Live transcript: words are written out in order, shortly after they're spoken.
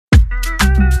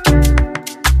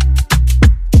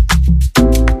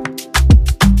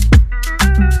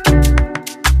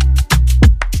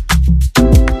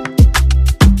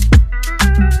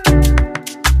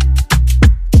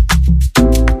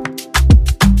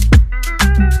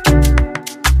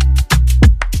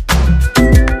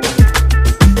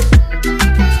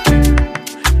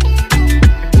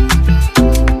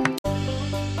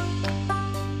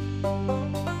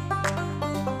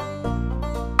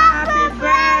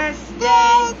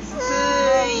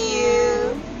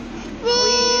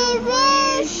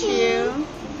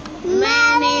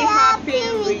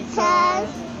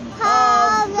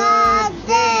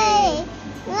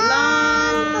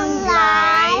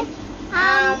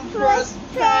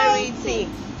prosperity.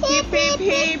 Hip, hip,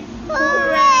 hip,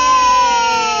 hooray!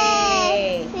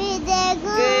 May the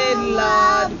Good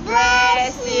Lord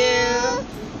bless you.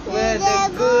 May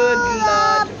the good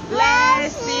Lord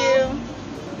bless you.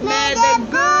 May the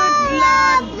good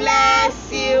Lord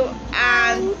bless you,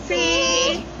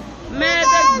 Auntie. May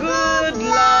the good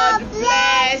Lord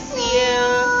bless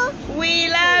you. We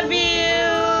love you.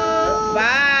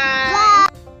 Bye.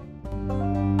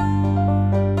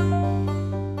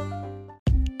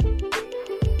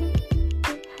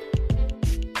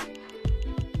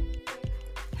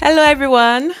 Hello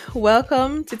everyone,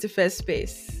 welcome to the First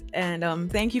Space, and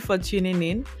thank you for tuning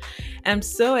in. I'm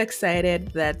so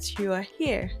excited that you are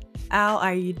here. How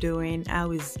are you doing?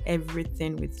 How is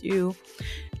everything with you?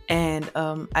 And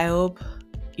I hope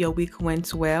your week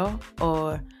went well,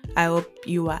 or I hope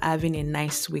you are having a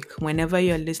nice week. Whenever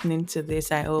you're listening to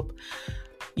this, I hope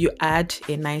you had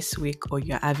a nice week or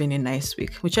you're having a nice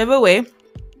week. Whichever way,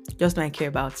 just don't care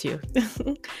about you.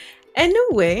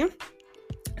 Anyway,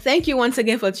 thank you once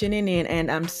again for tuning in, and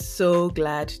I'm so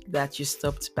glad that you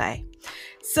stopped by.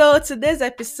 So today's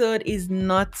episode is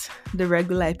not the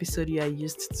regular episode you are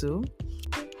used to.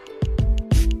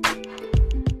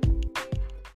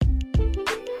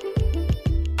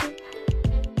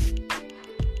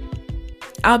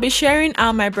 I'll be sharing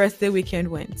how my birthday weekend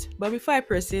went. But before I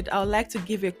proceed, I would like to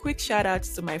give a quick shout out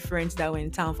to my friends that were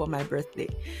in town for my birthday.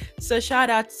 So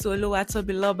shout out to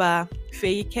Oluwatobiloba,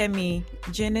 Feyikemi,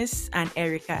 Janice, and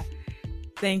Erica.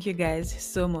 Thank you guys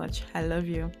so much. I love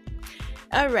you.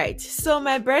 All right. So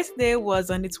my birthday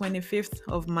was on the 25th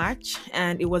of March,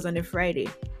 and it was on a Friday.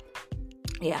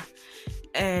 Yeah.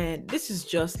 And this is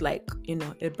just like,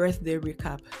 a birthday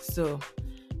recap. So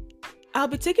I'll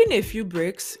be taking a few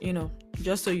breaks,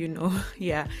 just so you know.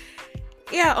 Yeah,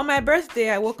 on my birthday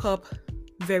I woke up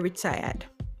very tired.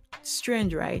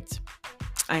 Strange, right?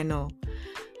 I know,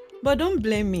 but don't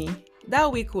blame me. That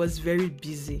week was very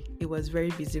busy. It was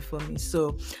very busy for me,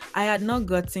 so I had not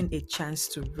gotten a chance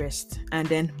to rest, and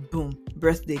then boom,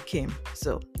 birthday came.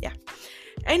 So yeah,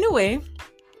 anyway,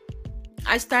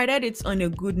 I started it on a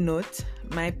good note.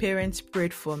 My parents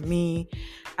prayed for me.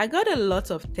 I got a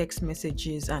lot of text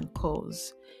messages and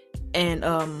calls, and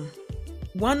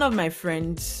one of my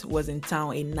friends was in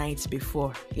town a night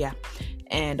before. Yeah,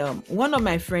 and one of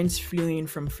my friends flew in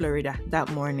from Florida that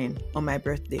morning on my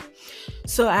birthday,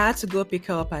 so I had to go pick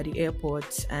her up at the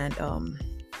airport. And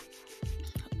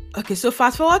okay, so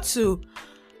fast forward to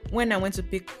when I went to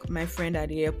pick my friend at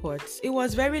the airport. It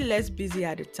was very less busy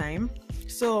at the time,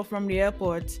 so from the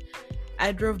airport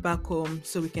I drove back home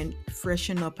so we can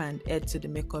freshen up and head to the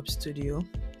makeup studio.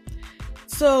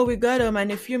 So we got home,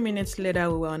 and a few minutes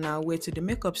later we were on our way to the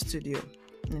makeup studio.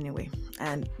 Anyway,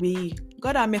 and we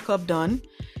got our makeup done.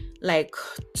 Like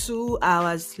 2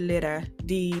 hours later,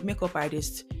 the makeup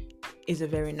artist is a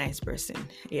very nice person.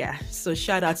 Yeah, so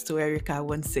shout out to Erica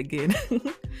once again.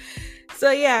 So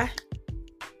yeah,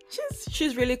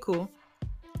 she's really cool.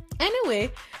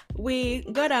 Anyway, we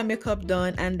got our makeup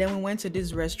done, and then we went to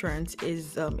this restaurant.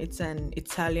 It's an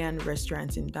Italian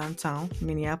restaurant in downtown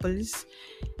Minneapolis,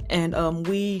 and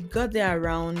we got there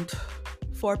around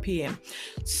 4 p.m.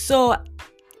 So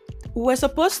we were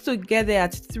supposed to get there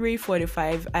at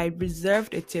 3:45. I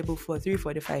reserved a table for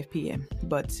 3:45 p.m.,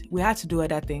 but we had to do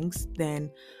other things.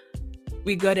 Then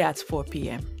we got there at 4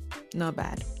 p.m. Not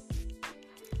bad.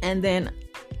 And then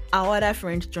our other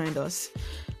friend joined us.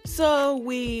 So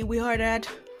we ordered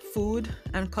food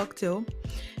and cocktail.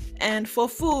 And for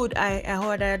food, I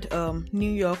ordered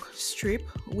New York strip,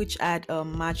 which had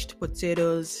mashed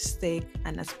potatoes, steak,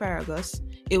 and asparagus.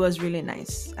 It was really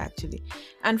nice, actually.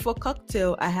 And for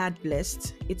cocktail, I had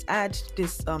Blessed. It had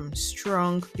this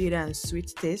strong, bitter, and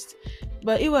sweet taste,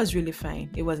 but it was really fine.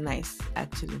 It was nice,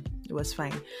 actually. It was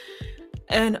fine.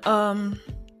 And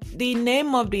the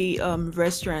name of the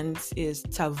restaurant is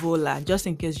Tavola, just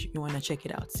in case you want to check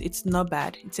it out. It's not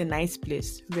bad. It's a nice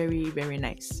place. Very, very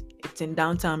nice. It's in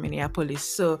downtown Minneapolis.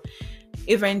 So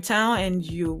if you're in town and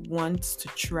you want to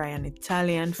try an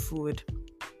Italian food,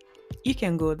 you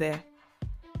can go there.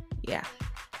 Yeah.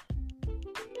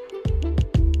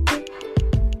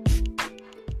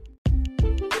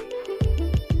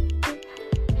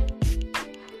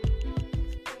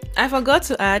 I forgot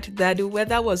to add that the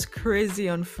weather was crazy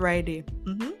on Friday.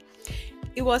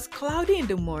 It was cloudy in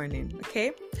the morning,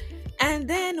 okay? And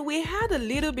then we had a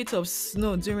little bit of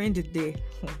snow during the day.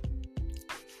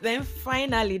 Then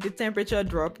finally, the temperature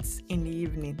dropped in the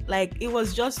evening. Like, it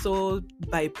was just so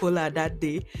bipolar that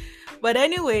day. But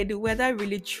anyway, the weather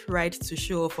really tried to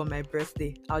show up for my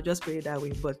birthday. I'll just put it that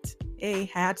way. But hey,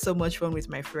 I had so much fun with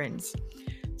my friends.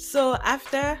 So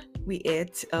after we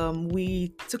ate,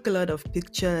 we took a lot of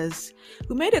pictures.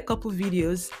 We made a couple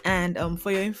videos, and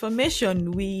for your information,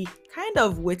 we kind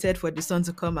of waited for the sun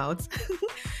to come out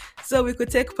so we could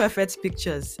take perfect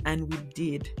pictures, and we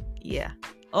did. Yeah,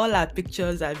 all our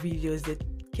pictures, our videos, they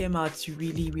came out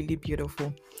really, really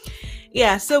beautiful.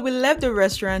 Yeah, so we left the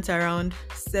restaurant around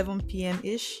 7 p.m.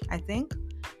 ish, I think.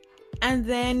 And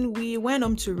then we went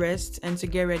home to rest and to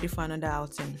get ready for another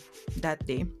outing that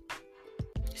day.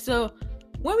 So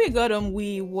when we got home,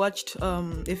 we watched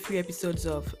a few episodes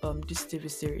of this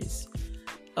TV series,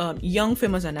 Young,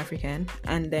 Famous, and African.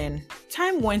 And then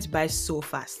time went by so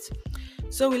fast.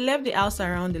 So we left the house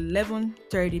around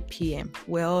 11:30 p.m.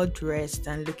 We're all dressed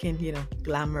and looking,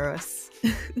 glamorous.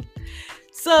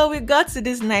 So we got to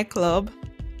this nightclub,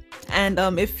 and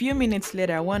a few minutes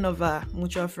later, one of our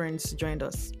mutual friends joined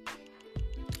us.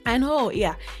 And oh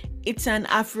yeah, it's an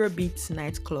Afrobeat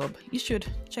nightclub. You should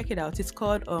check it out. It's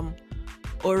called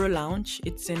Oro Lounge.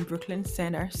 It's in Brooklyn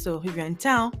Center. So if you're in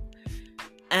town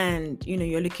and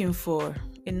you're looking for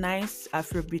a nice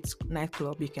Afrobeat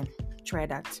nightclub, you can try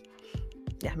that.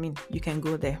 Yeah, I mean, you can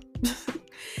go there.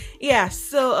 Yeah,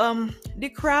 so the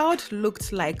crowd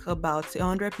looked like about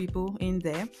 100 people in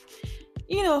there.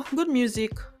 Good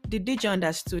music. The DJ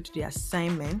understood the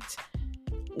assignment.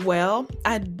 Well,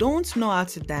 I don't know how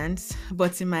to dance,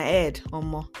 but in my head,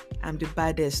 I'm the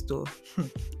baddest though.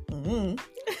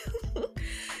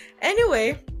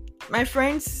 Anyway, my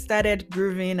friends started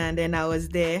grooving, and then I was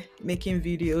there making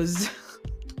videos.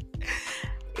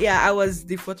 Yeah, I was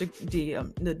the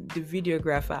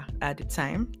videographer at the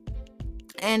time.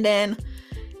 And then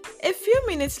a few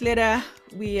minutes later,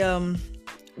 we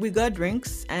got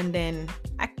drinks, and then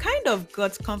I kind of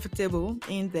got comfortable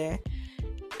in there.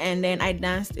 And then I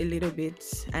danced a little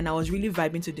bit, and I was really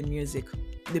vibing to the music.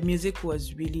 The music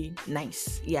was really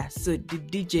nice. Yeah, so the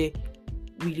DJ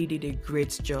really did a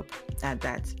great job at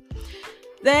that.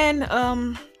 Then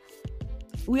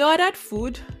we ordered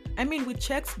food. I mean, we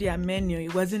checked their menu.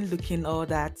 It wasn't looking all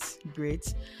that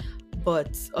great.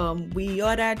 But we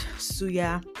ordered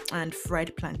suya and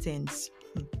fried plantains.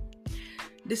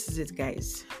 This is it,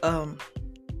 guys.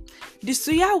 The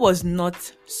suya was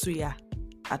not suya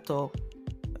at all.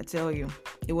 I tell you,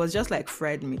 it was just like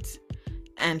fried meat,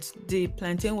 and the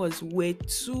plantain was way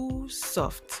too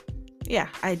soft. Yeah,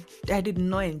 I did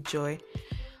not enjoy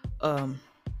the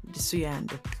suya and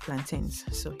the plantains.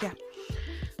 So yeah,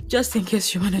 just in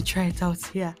case you want to try it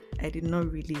out, yeah, I did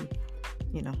not really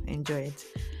enjoy it.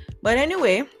 But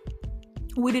anyway,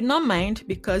 we did not mind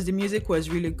because the music was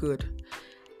really good.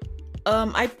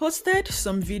 I posted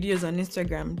some videos on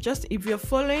Instagram. Just if you're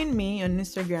following me on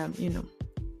Instagram,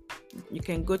 you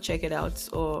can go check it out,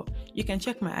 or you can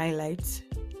check my highlights.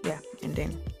 Yeah, and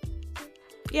then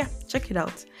check it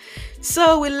out.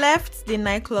 So we left the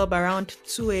nightclub around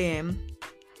 2 a.m.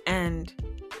 and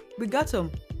we got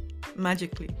home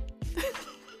magically.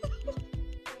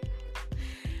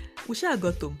 We should have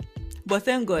got home, but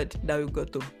thank God that we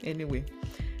got home anyway.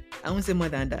 I won't say more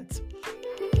than that.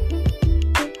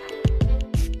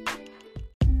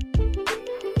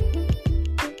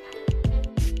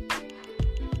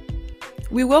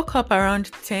 We woke up around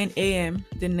 10 a.m.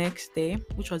 the next day,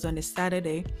 which was on a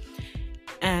Saturday,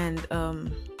 and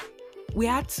we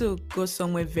had to go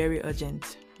somewhere very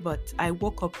urgent, but I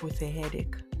woke up with a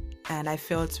headache and I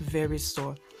felt very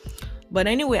sore. But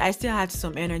anyway, I still had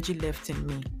some energy left in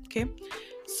me, okay?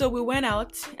 So we went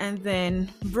out, and then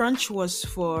brunch was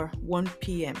for 1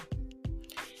 p.m.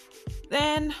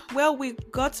 Then, we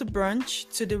got to brunch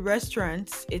to the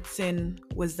restaurant. It's in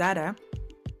Wazada.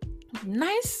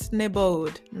 Nice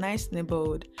neighborhood.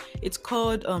 It's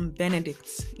called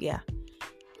Benedict's. Yeah.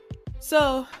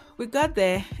 So we got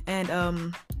there,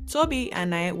 and Toby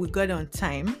and I, we got on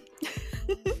time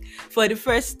for the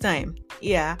first time.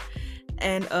 Yeah.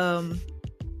 And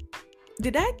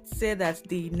did I say that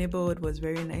the neighborhood was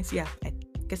very nice? Yeah, I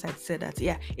guess I'd say that.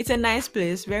 Yeah, it's a nice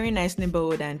place, very nice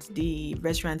neighborhood, and the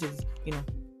restaurant is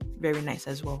very nice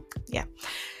as well. Yeah.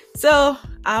 So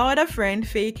our other friend,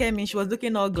 Faye, came in. She was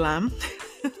looking all glam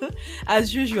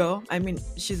as usual. I mean,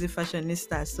 she's a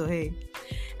fashionista, so hey.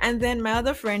 And then my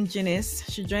other friend, Janice,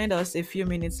 she joined us a few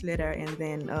minutes later, and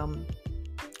then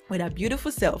with her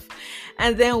beautiful self.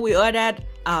 And then we ordered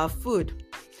our food.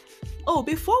 Oh,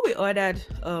 before we ordered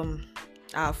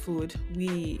our food,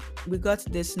 we got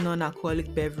this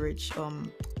non-alcoholic beverage,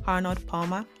 Arnold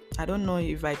Palmer. I don't know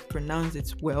if I pronounce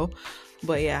it well,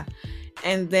 but yeah.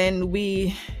 And then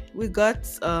we got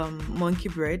monkey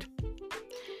bread.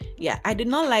 Yeah, I did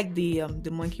not like the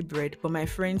monkey bread, but my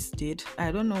friends did.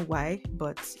 I don't know why,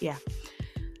 but yeah.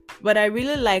 But I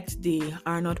really liked the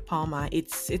Arnold Palmer.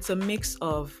 It's a mix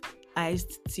of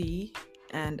iced tea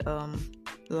and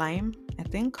lime, I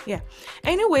think. Yeah.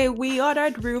 Anyway, we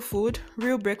ordered real food,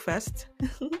 real breakfast.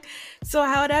 So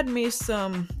I ordered me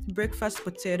some breakfast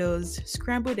potatoes,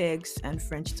 scrambled eggs, and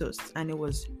French toast, and it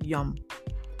was yum.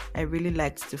 I really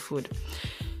liked the food.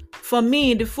 For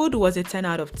me, the food was a 10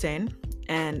 out of 10,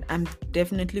 and I'm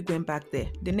definitely going back there.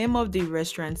 The name of the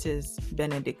restaurant is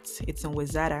Benedict. It's in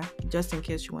Wizara, just in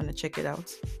case you want to check it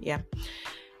out. Yeah.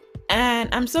 And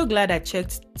I'm so glad I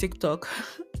checked TikTok.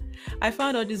 I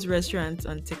found all these restaurants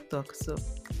on TikTok. So,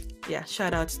 yeah,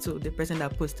 shout out to the person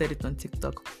that posted it on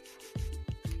TikTok.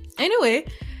 Anyway,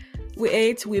 we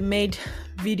ate, we made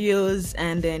videos,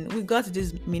 and then we got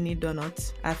this mini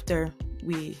donut after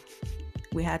we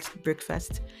had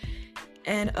breakfast.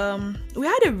 And we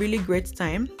had a really great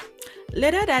time.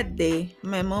 Later that day,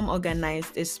 my mom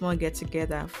organized a small get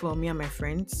together for me and my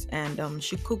friends, and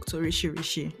she cooked orishi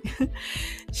rishi.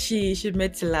 She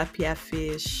made tilapia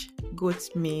fish, goat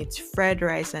meat, fried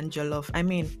rice, and jollof. I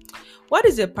mean, what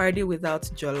is a party without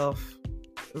jollof,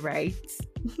 right?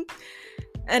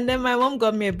 And then my mom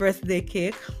got me a birthday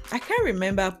cake. I can't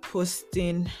remember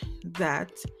posting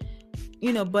that,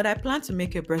 but I plan to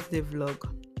make a birthday vlog.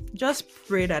 Just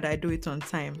pray that I do it on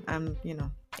time.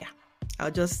 Yeah,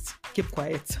 I'll just keep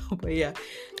quiet. But yeah,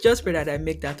 just pray that I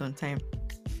make that on time.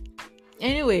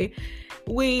 Anyway,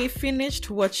 we finished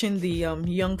watching the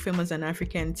Young, Famous, and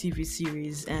African TV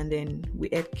series, and then we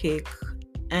ate cake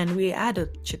and we had a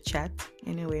chit chat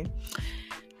anyway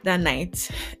that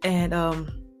night. And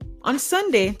on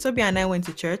Sunday, Toby and I went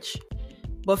to church,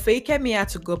 but Faye me had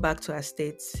to go back to her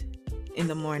state in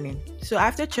the morning. So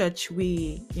after church,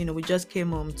 we just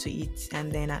came home to eat, and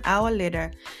then an hour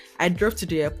later, I drove to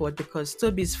the airport because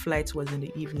Toby's flight was in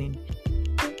the evening.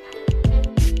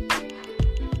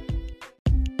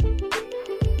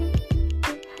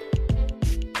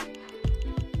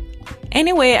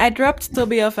 Anyway, I dropped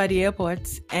Toby off at the airport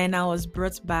and I was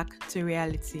brought back to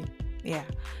reality. Yeah.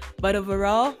 But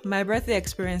overall, my birthday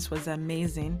experience was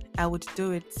amazing. I would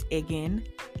do it again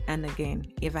and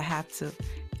again if I had to,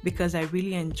 because I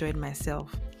really enjoyed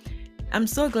myself. I'm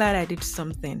so glad I did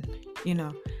something,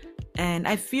 and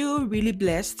I feel really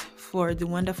blessed for the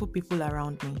wonderful people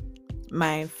around me.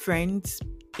 My friends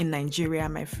in Nigeria,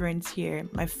 my friends here,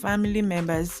 my family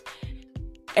members,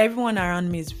 everyone around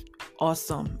me is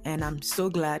awesome, and I'm so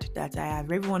glad that I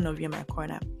have every one of you in my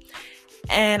corner.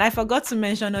 And I forgot to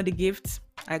mention all the gifts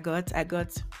I got. I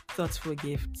got thoughtful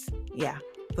gifts. Yeah,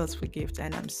 thoughtful gifts,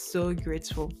 and I'm so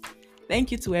grateful.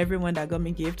 Thank you to everyone that got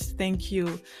me gifts. Thank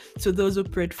you to those who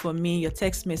prayed for me, your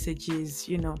text messages,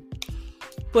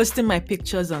 posting my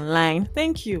pictures online.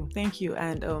 Thank you.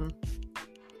 And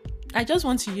I just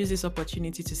want to use this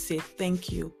opportunity to say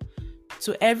thank you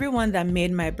to everyone that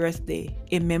made my birthday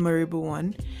a memorable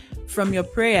one. From your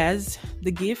prayers,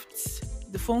 the gifts,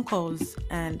 the phone calls,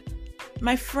 and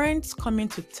my friends coming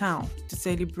to town to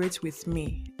celebrate with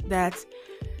me, that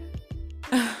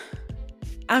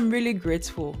I'm really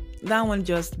grateful. That one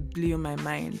just blew my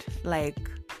mind. Like,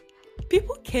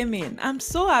 people came in. I'm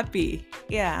so happy.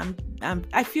 Yeah,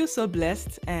 I feel so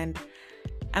blessed, and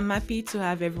I'm happy to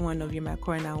have every one of you in my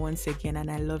corner once again,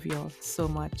 and I love you all so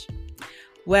much.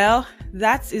 Well,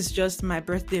 that is just my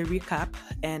birthday recap,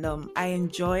 and I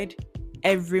enjoyed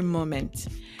every moment.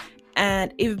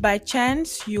 And if by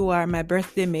chance you are my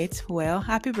birthday mate, well,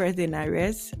 happy birthday,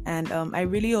 Nares, and I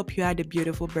really hope you had a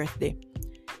beautiful birthday.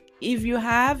 If you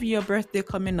have your birthday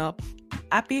coming up,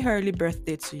 happy early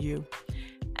birthday to you.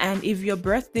 And if your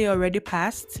birthday already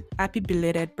passed, happy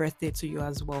belated birthday to you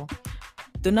as well.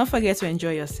 Do not forget to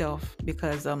enjoy yourself,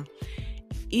 because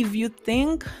if you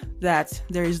think that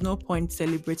there is no point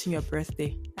celebrating your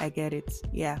birthday, I get it.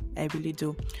 Yeah, I really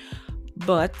do.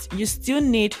 But you still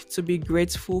need to be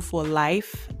grateful for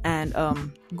life and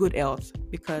good health,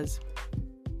 because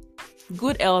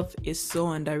good health is so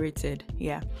underrated.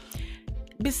 Yeah.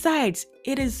 Besides,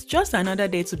 it is just another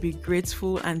day to be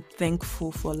grateful and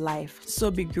thankful for life. So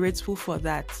be grateful for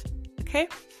that. Okay?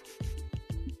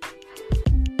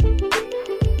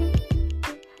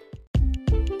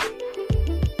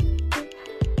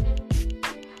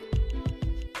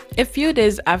 A few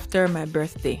days after my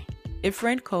birthday, a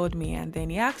friend called me and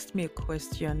then he asked me a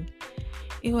question.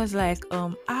 He was like,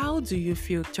 how do you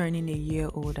feel turning a year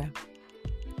older?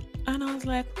 And I was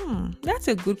like, that's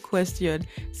a good question.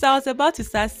 So I was about to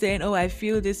start saying, I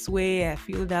feel this way, I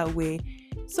feel that way.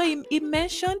 So he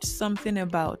mentioned something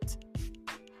about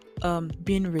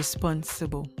being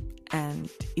responsible, and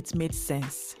it made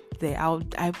sense there.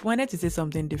 I wanted to say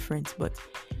something different, but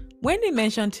when he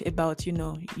mentioned about,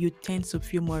 you tend to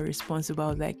feel more responsible, I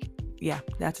was like, Yeah,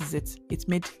 that is it. It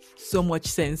made so much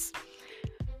sense.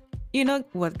 You know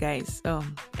what, guys?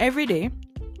 Every day,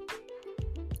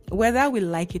 whether we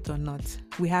like it or not,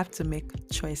 we have to make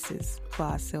choices for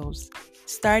ourselves,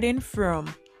 starting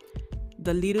from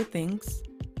the little things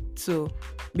to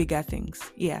bigger things.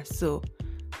 Yeah, so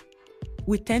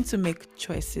we tend to make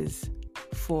choices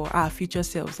for our future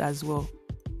selves as well,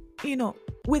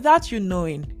 without you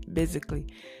knowing, basically.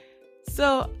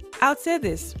 So I'll say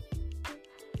this: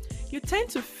 you tend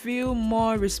to feel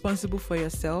more responsible for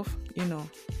yourself,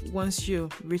 once you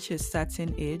reach a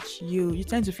certain age. You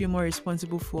tend to feel more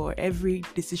responsible for every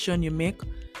decision you make,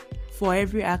 for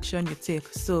every action you take.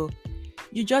 So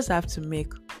you just have to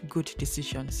make good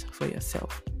decisions for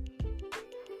yourself.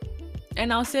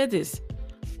 And I'll say this: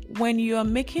 when you are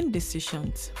making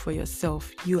decisions for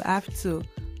yourself, you have to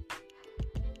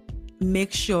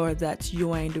make sure that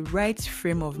you are in the right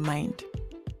frame of mind.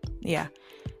 Yeah.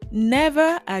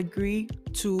 Never agree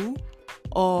to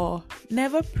or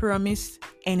never promise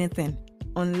anything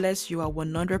unless you are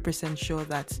 100% sure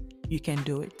that you can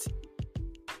do it.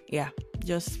 Yeah,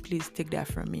 just please take that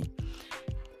from me.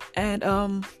 And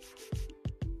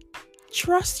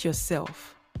trust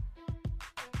yourself.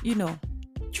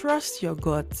 Trust your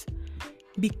gut.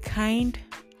 Be kind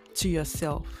to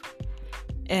yourself.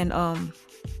 And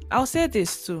I'll say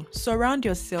this too: surround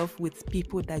yourself with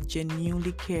people that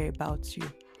genuinely care about you.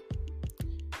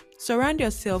 Surround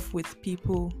yourself with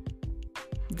people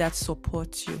that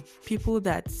support you, people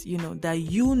that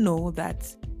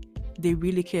that they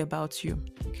really care about you.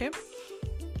 Okay?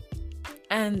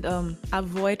 And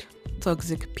avoid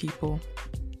toxic people.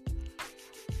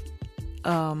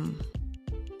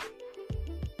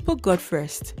 Put God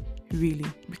first, really,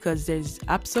 because there's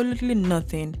absolutely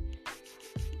nothing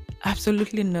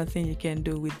you can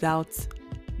do without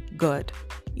God.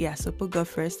 Yeah, so put God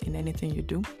first in anything you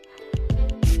do.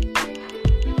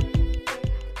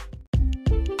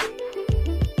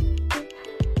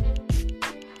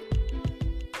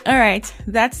 All right,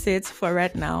 that's it for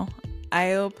right now.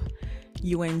 I hope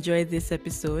you enjoyed this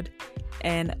episode.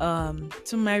 And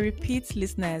to my repeat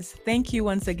listeners, thank you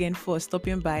once again for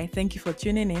stopping by. Thank you for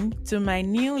tuning in. To my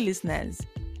new listeners,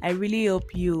 I really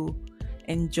hope you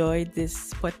enjoyed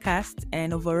this podcast,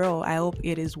 and overall, I hope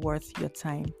it is worth your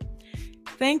time.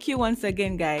 Thank you once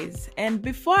again, guys. And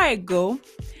before I go,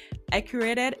 I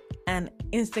created an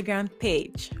Instagram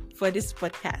page for this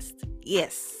podcast.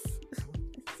 Yes.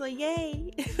 So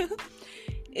yay.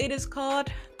 It is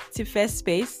called Tife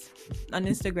Space on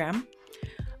Instagram.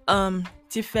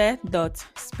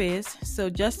 Tife.space. So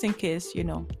just in case,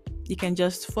 you can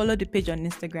just follow the page on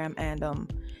Instagram, and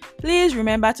please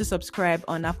remember to subscribe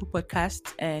on Apple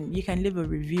Podcasts, and you can leave a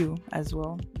review as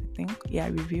well. I think. Yeah,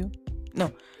 review.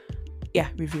 No. Yeah,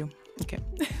 review. Okay.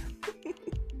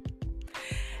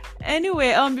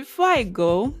 Anyway, before I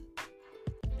go,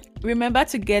 remember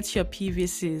to get your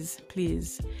PVCs,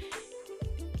 please.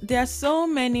 There are so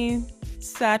many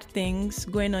sad things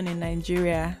going on in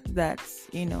Nigeria that,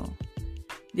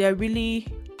 they are really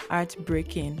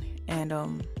heartbreaking. And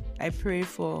I pray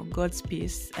for God's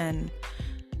peace, and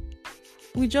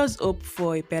we just hope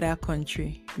for a better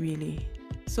country, really.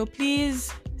 So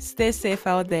please stay safe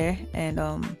out there. And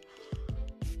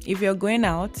if you're going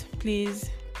out, please,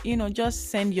 just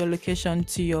send your location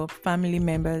to your family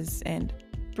members and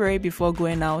pray before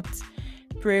going out.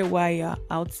 Pray while you're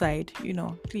outside.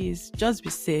 Please just be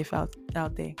safe out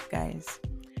there, guys.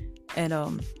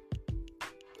 And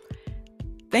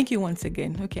thank you once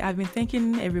again. Okay, I've been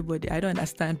thanking everybody. I don't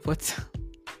understand, but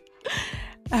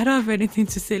I don't have anything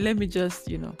to say. Let me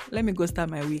just, let me go start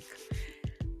my week.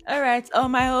 All right.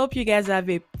 I hope you guys have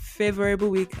a favorable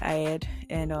week ahead,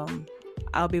 and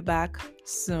I'll be back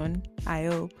soon, I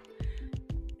hope.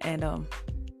 And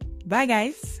bye,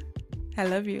 guys. I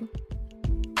love you.